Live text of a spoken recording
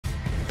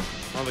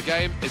Well, the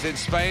game is in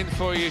Spain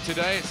for you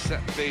today. It's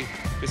at the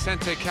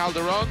Vicente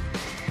Calderón,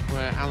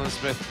 where Alan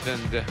Smith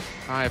and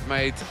I have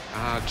made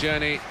our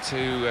journey to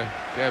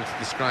be able to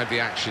describe the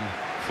action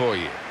for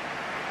you.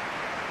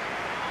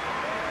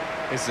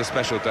 It's a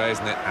special day,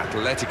 isn't it?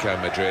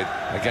 Atletico Madrid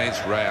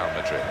against Real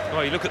Madrid.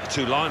 Well, you look at the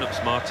two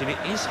lineups, Martin, it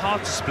is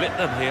hard to split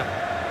them here.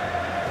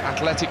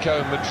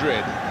 Atletico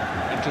Madrid,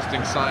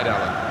 interesting side,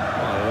 Alan.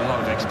 Well, a lot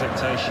of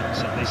expectations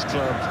at this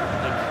club.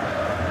 I think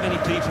many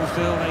people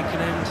feel they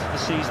can end the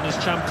season as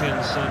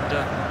champions, and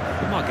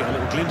we might get a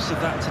little glimpse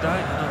of that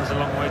today. I know there's a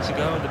long way to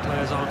go and the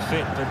players aren't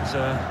fit, but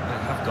they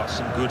have got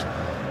some good,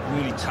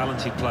 really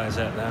talented players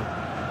out there.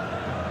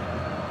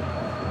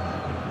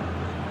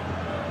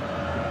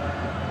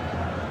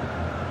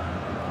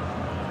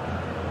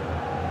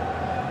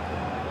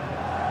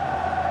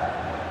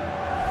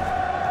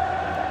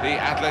 The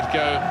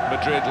Atletico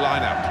Madrid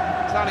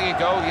lineup. Starting in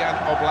goal, Jan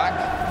Oblak.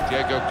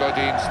 Diego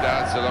Godin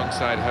starts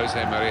alongside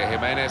Jose Maria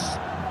Jimenez.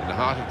 In the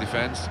heart of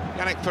defence,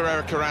 Yannick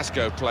Ferreira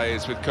Carrasco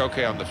plays with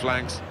Koke on the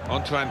flanks.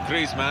 Antoine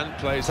Griezmann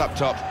plays up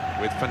top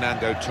with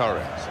Fernando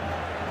Torres.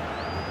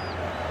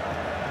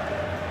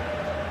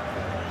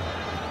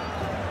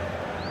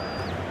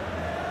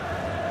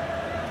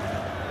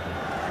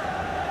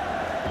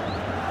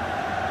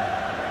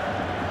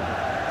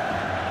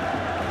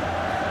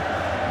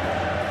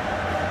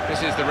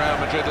 This is the Real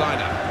Madrid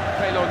lineup.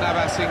 Keylor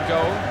Navas in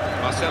goal.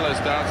 Marcelo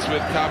starts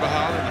with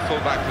Carvajal in the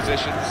full-back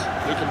positions.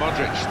 Luka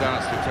Modric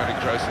starts with Toni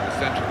Kroos in the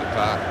centre of the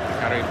park.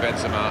 Karim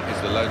Benzema is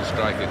the lone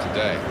striker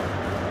today.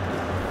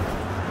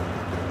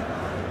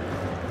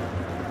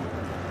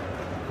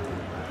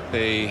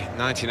 The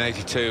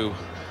 1982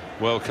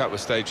 World Cup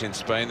was staged in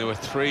Spain. There were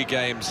 3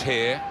 games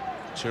here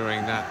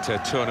during that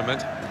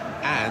tournament,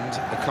 and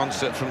a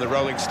concert from the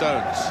Rolling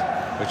Stones,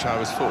 which I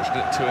was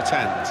fortunate to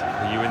attend.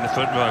 Were you in the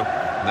front row?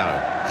 No.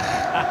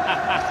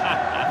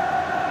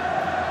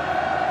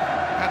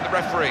 And the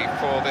referee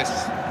for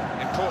this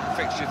important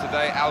fixture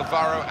today,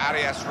 Alvaro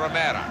Arias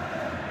Romero.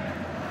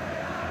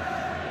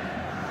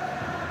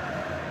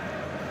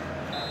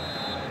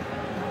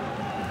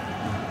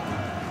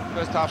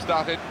 First half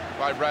started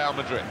by Real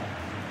Madrid.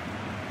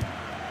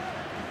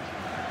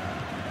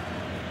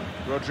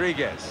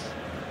 Rodriguez.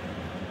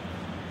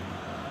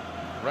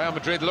 Real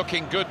Madrid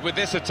looking good with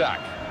this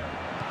attack.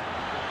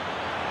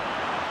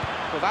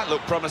 Well, that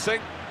looked promising,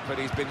 but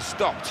he's been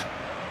stopped.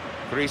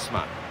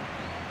 Griezmann.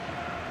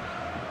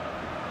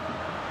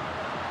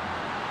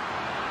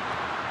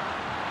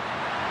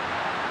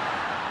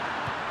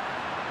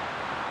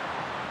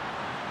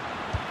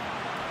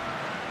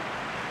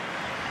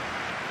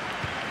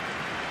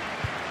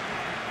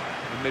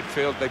 In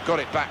midfield, they've got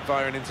it back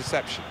via an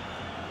interception.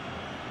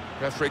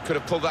 Referee could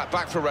have pulled that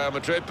back for Real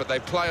Madrid, but they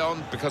play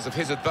on because of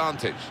his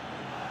advantage.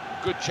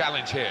 Good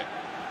challenge here.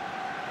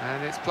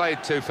 And it's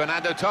played to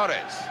Fernando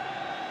Torres.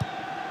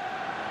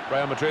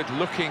 Real Madrid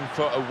looking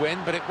for a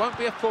win, but it won't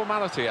be a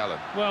formality, Alan.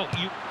 Well,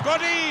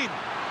 Godin!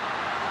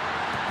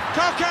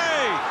 Koke!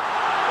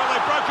 Well,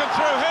 they've broken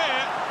through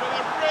here with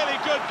a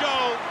really good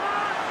goal.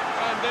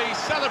 And the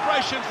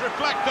celebrations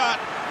reflect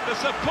that. The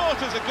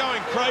supporters are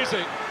going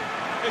crazy.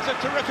 It's a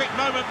terrific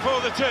moment for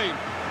the team.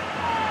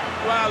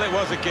 Well, it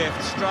was a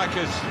gift.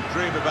 Strikers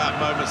dream about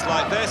moments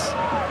like this.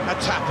 A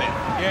tap-in.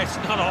 yeah, it's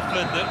not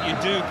often that you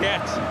do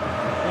get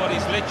what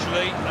is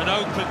literally an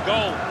open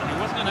goal. And he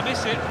wasn't going to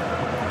miss it.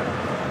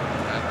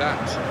 And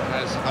that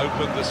has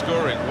opened the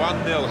scoring.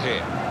 1-0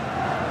 here.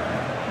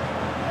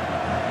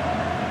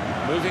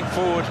 Moving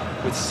forward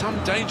with some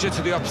danger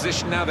to the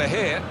opposition now they're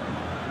here.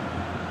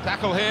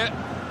 Tackle here.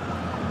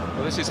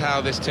 Well, this is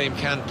how this team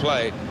can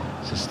play.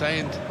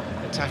 Sustained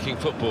attacking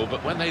football,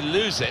 but when they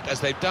lose it, as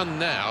they've done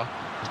now,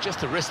 it's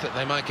just a risk that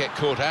they might get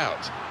caught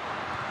out.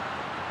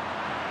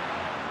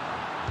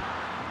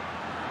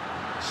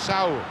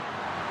 Saul.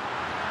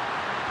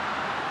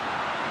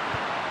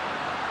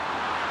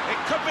 It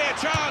could be a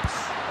chance.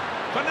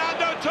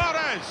 Fernando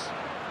Torres.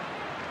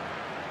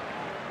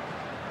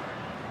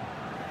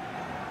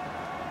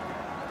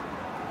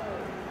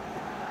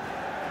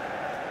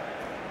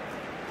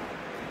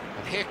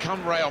 And here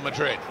come Real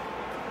Madrid.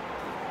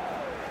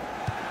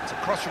 It's a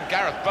cross from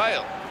Gareth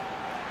Bale.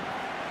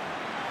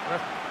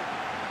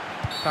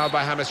 Foul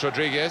by James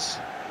Rodriguez.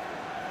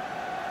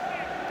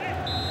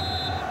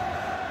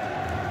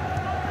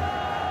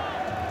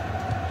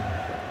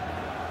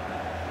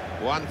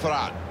 Juan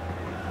Ferran.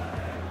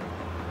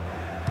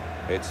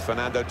 It's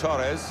Fernando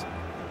Torres.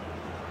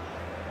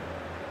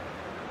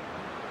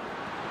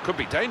 Could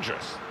be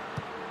dangerous.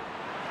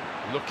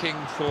 Looking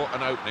for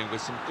an opening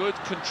with some good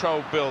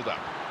controlled build-up.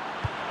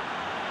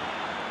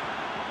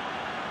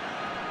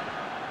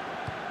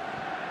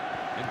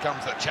 In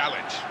comes the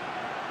challenge.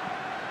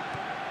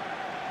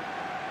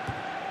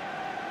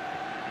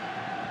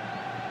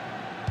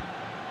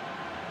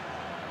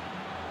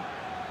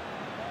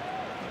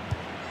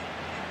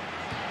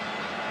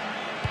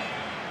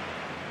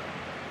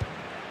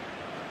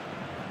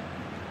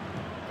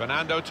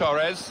 Fernando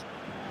Torres.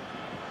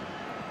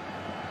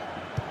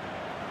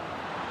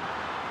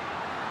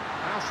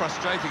 Now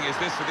frustrating is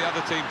this for the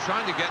other team,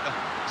 trying to get the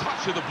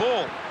touch of the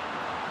ball?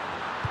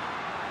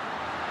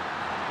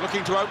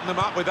 Looking to open them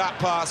up with that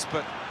pass,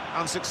 but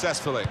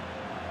unsuccessfully.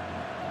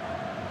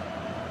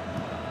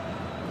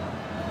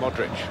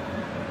 Modric.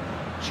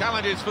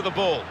 Challenges for the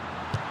ball.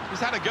 He's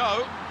had a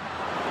go.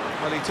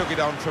 Well, he took it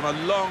on from a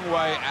long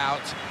way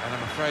out, and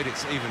I'm afraid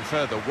it's even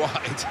further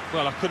wide.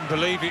 Well, I couldn't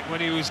believe it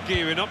when he was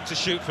gearing up to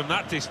shoot from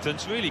that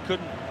distance. Really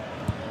couldn't.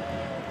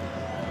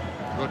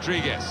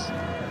 Rodriguez.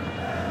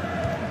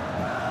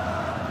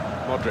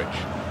 Modric.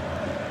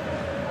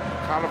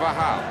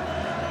 Carvajal.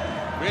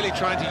 Really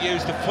trying to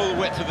use the full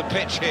width of the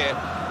pitch here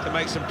to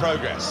make some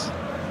progress.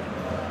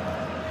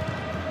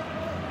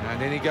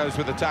 And in he goes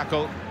with the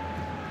tackle.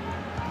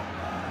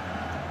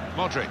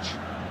 Modric.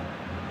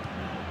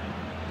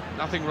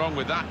 Nothing wrong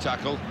with that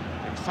tackle.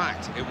 In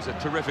fact, it was a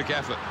terrific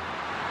effort.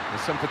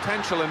 There's some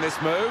potential in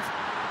this move.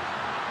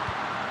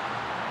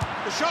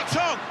 The shot's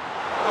on!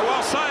 Oh,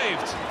 well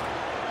saved.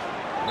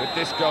 With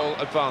this goal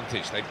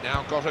advantage, they've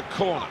now got a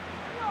corner.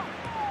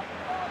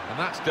 And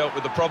that's dealt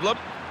with the problem.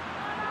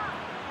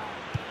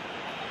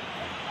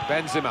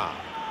 Benzema.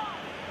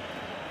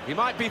 He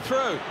might be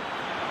through.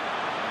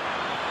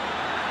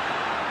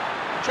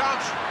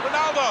 Chance,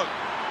 Ronaldo.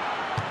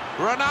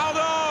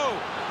 Ronaldo!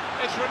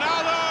 It's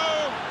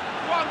Ronaldo!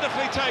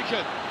 Wonderfully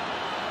taken.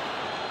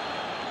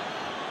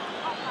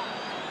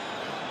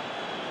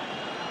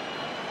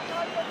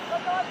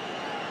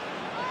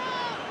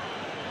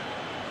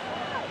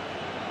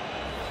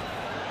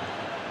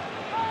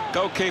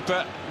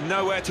 Goalkeeper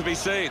nowhere to be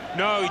seen.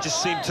 No, he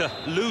just seemed to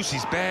lose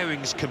his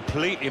bearings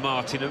completely,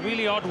 Martin. A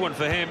really odd one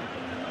for him.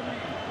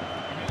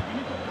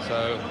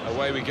 So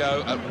away we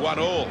go at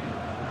 1-1.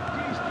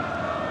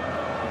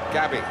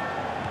 Gabi.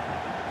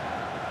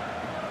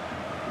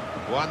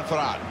 Juan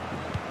Fran.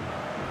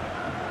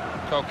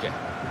 Koke.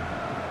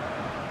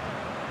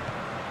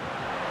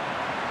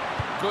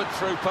 Good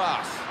through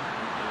pass.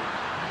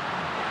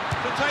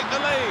 To take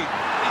the lead.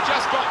 He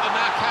just got the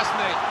knack,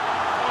 hasn't he?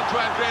 On to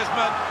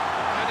Griezmann,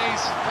 and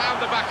he's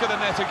found the back of the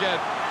net again.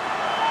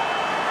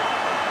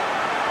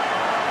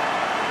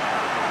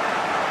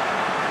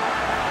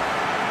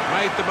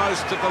 Made the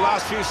most of the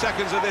last few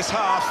seconds of this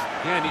half.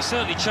 Yeah, and it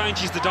certainly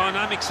changes the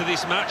dynamics of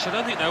this match. I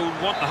don't think they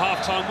would want the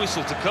half-time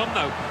whistle to come,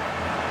 though.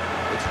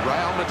 It's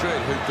Real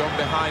Madrid who've gone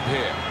behind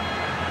here.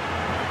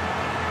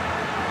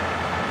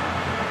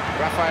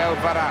 Rafael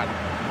Varane.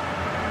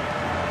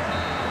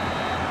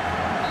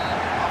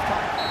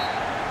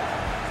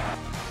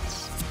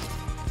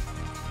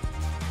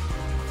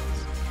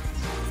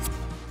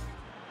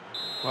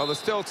 Well, there's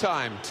still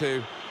time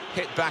to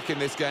hit back in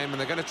this game, and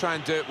they're going to try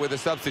and do it with a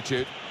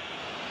substitute.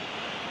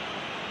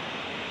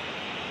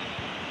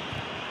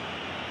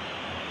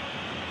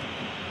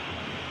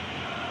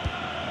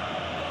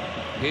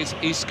 Here's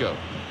Isco.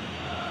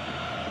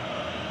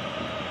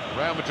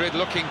 Real Madrid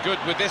looking good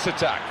with this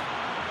attack.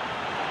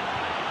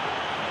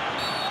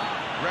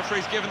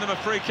 Referee's given them a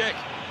free kick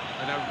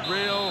and a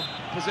real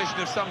position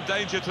of some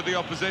danger to the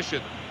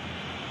opposition.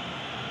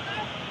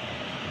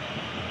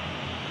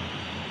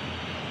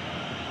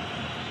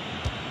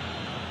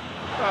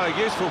 Well, a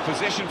useful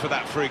position for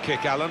that free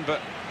kick, Alan, but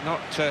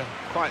not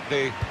quite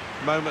the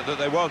moment that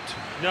they want.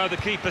 No, the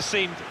keeper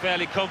seemed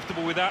fairly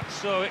comfortable with that,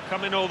 saw it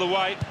coming all the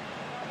way.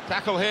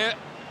 Tackle here.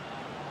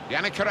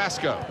 Yannick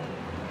Carrasco.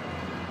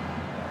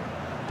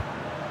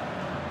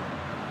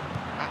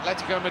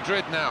 Atletico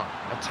Madrid now,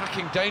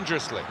 attacking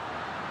dangerously.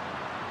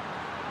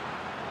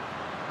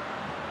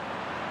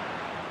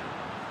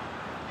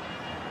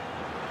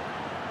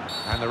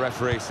 And the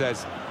referee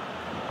says,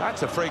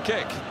 that's a free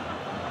kick.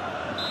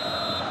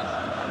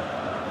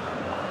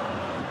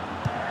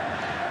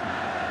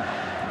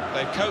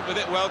 They've coped with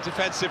it well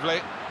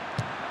defensively.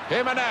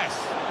 Jimenez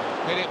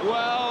hit it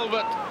well,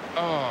 but,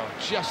 oh,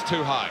 just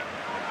too high.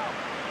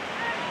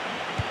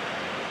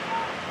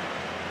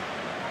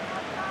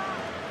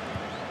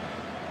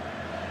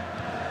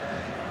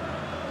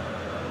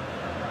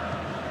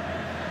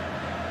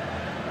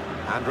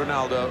 And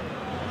Ronaldo.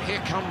 Here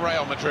come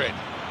Real Madrid.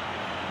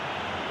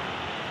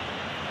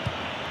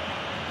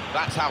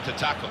 That's how to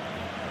tackle.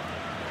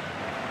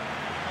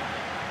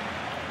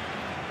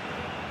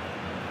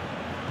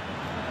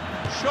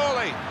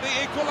 Surely, the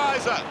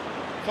equaliser.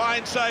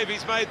 Fine save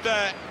he's made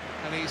there,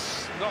 and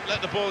he's not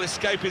let the ball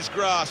escape his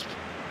grasp.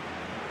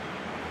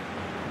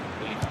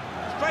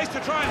 Space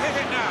to try and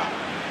hit it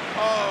now.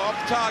 Oh,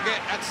 off target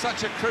at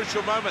such a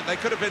crucial moment. They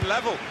could have been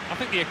level. I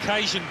think the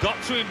occasion got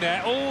to him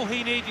there. All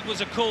he needed was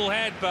a cool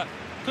head, but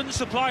couldn't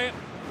supply it.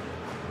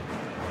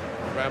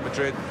 Real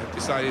Madrid have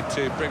decided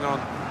to bring on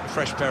a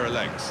fresh pair of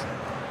legs.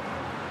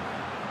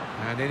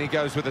 And in he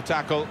goes with the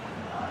tackle.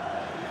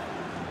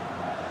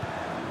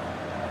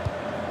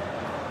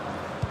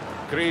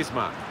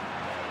 Griezmann.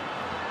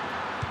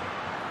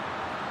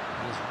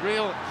 There's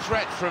real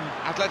threat from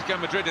Atletico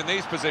Madrid in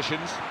these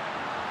positions.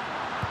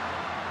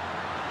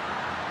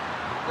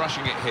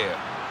 Rushing it here,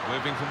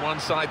 moving from one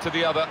side to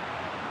the other.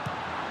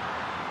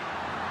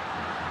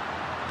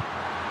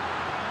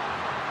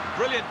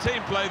 Brilliant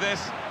team play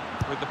this.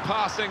 with the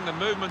passing, the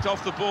movement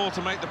off the ball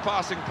to make the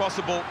passing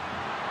possible.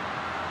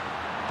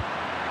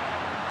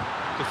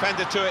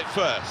 Defender to it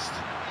first.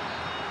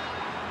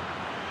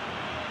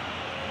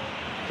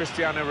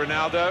 Cristiano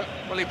Ronaldo.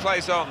 Well, he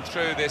plays on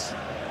through this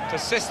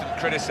persistent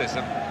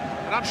criticism,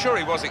 and I'm sure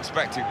he was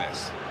expecting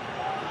this.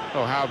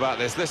 Oh, how about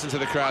this? Listen to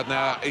the crowd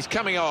now. He's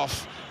coming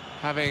off,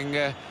 having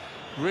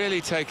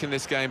really taken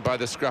this game by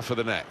the scruff of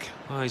the neck.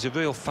 Oh, he's a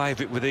real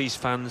favourite with these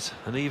fans,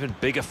 an even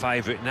bigger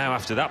favourite now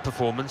after that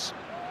performance.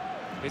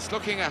 It's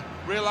looking a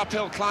real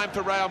uphill climb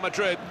for Real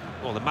Madrid.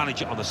 Well, the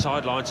manager on the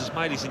sidelines has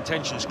made his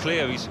intentions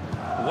clear. He's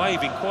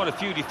waving quite a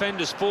few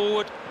defenders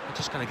forward. They're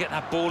just going to get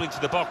that ball into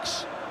the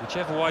box,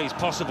 whichever way is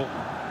possible.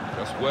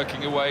 Just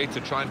working away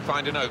to try and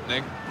find an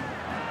opening.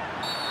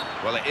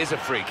 Well, it is a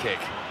free kick,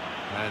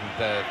 and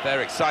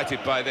they're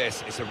excited by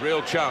this. It's a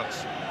real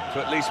chance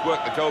to at least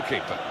work the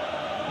goalkeeper.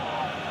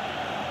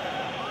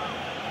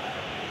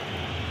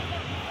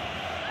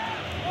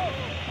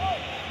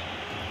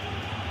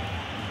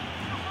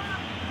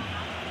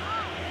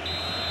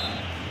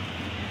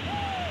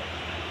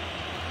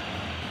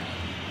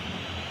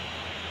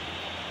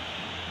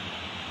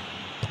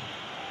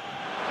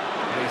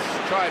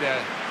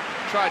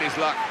 Tried his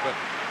luck, but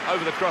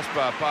over the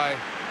crossbar by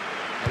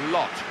a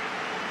lot.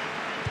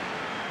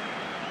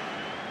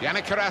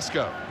 Yannick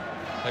Carrasco.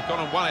 They've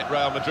gone and won it,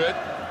 Real Madrid.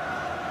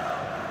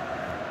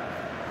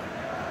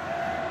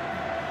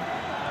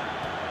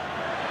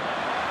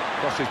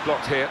 Cross is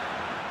blocked here.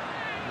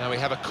 Now we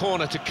have a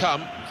corner to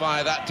come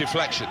via that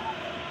deflection.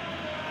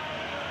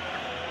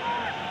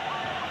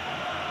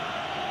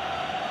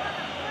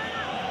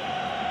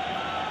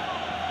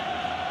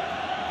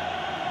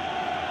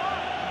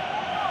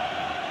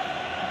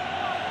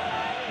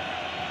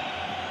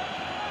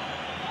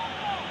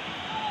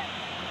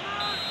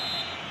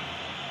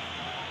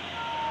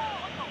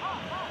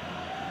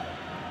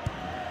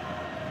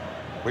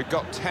 We've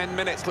got 10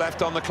 minutes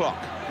left on the clock.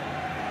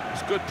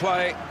 It's good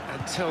play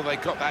until they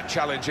got that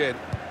challenge in.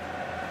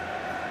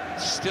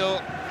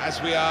 Still,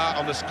 as we are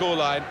on the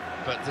scoreline,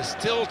 but there's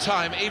still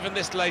time, even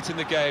this late in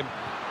the game,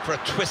 for a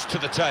twist to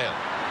the tail.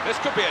 This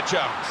could be a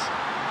chance.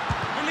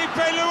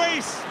 Felipe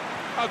Luis!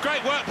 Oh,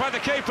 great work by the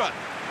keeper.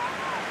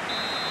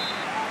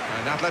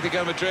 And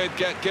Atletico Madrid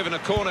get given a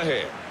corner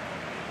here.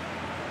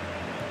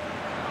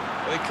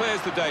 Well, he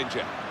clears the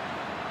danger.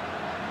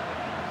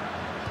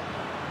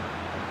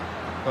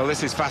 Well,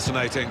 this is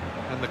fascinating,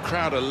 and the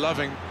crowd are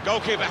loving.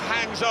 Goalkeeper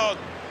hangs on.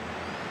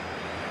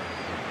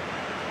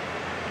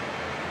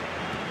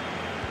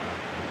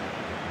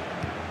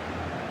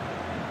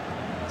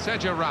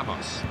 Sergio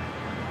Ramos.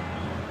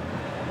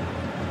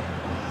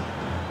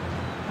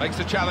 Makes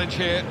the challenge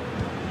here.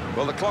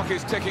 Well, the clock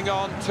is ticking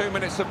on, 2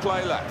 minutes of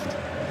play left.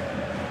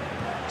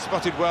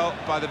 Spotted well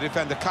by the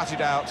defender, cut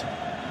it out.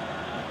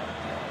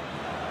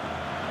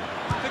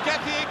 To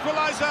get the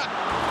equaliser.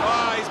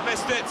 Oh, he's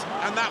missed it,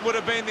 and that would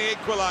have been the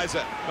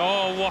equaliser.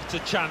 Oh, what a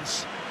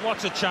chance.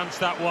 What a chance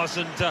that was,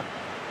 and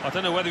I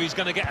don't know whether he's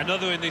going to get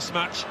another in this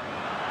match.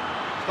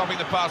 Stopping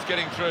the pass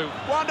getting through.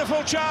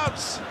 Wonderful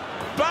chance!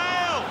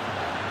 Bale!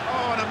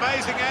 Oh, an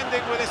amazing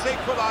ending with this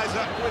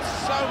equaliser, with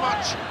so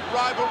much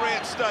rivalry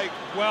at stake.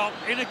 Well,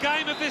 in a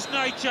game of this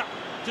nature,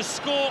 to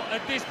score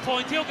at this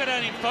point, he'll get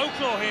out in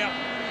folklore here.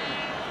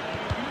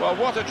 Well,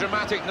 what a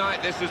dramatic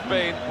night this has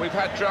been. We've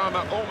had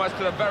drama almost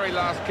to the very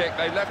last kick.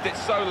 They left it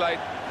so late.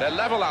 They're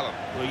level, Alan.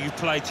 Well, you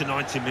played to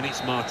 90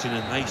 minutes, Martin,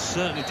 and they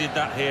certainly did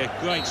that here.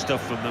 Great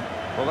stuff from them.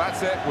 Well,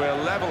 that's it. We're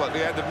level at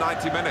the end of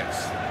 90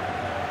 minutes.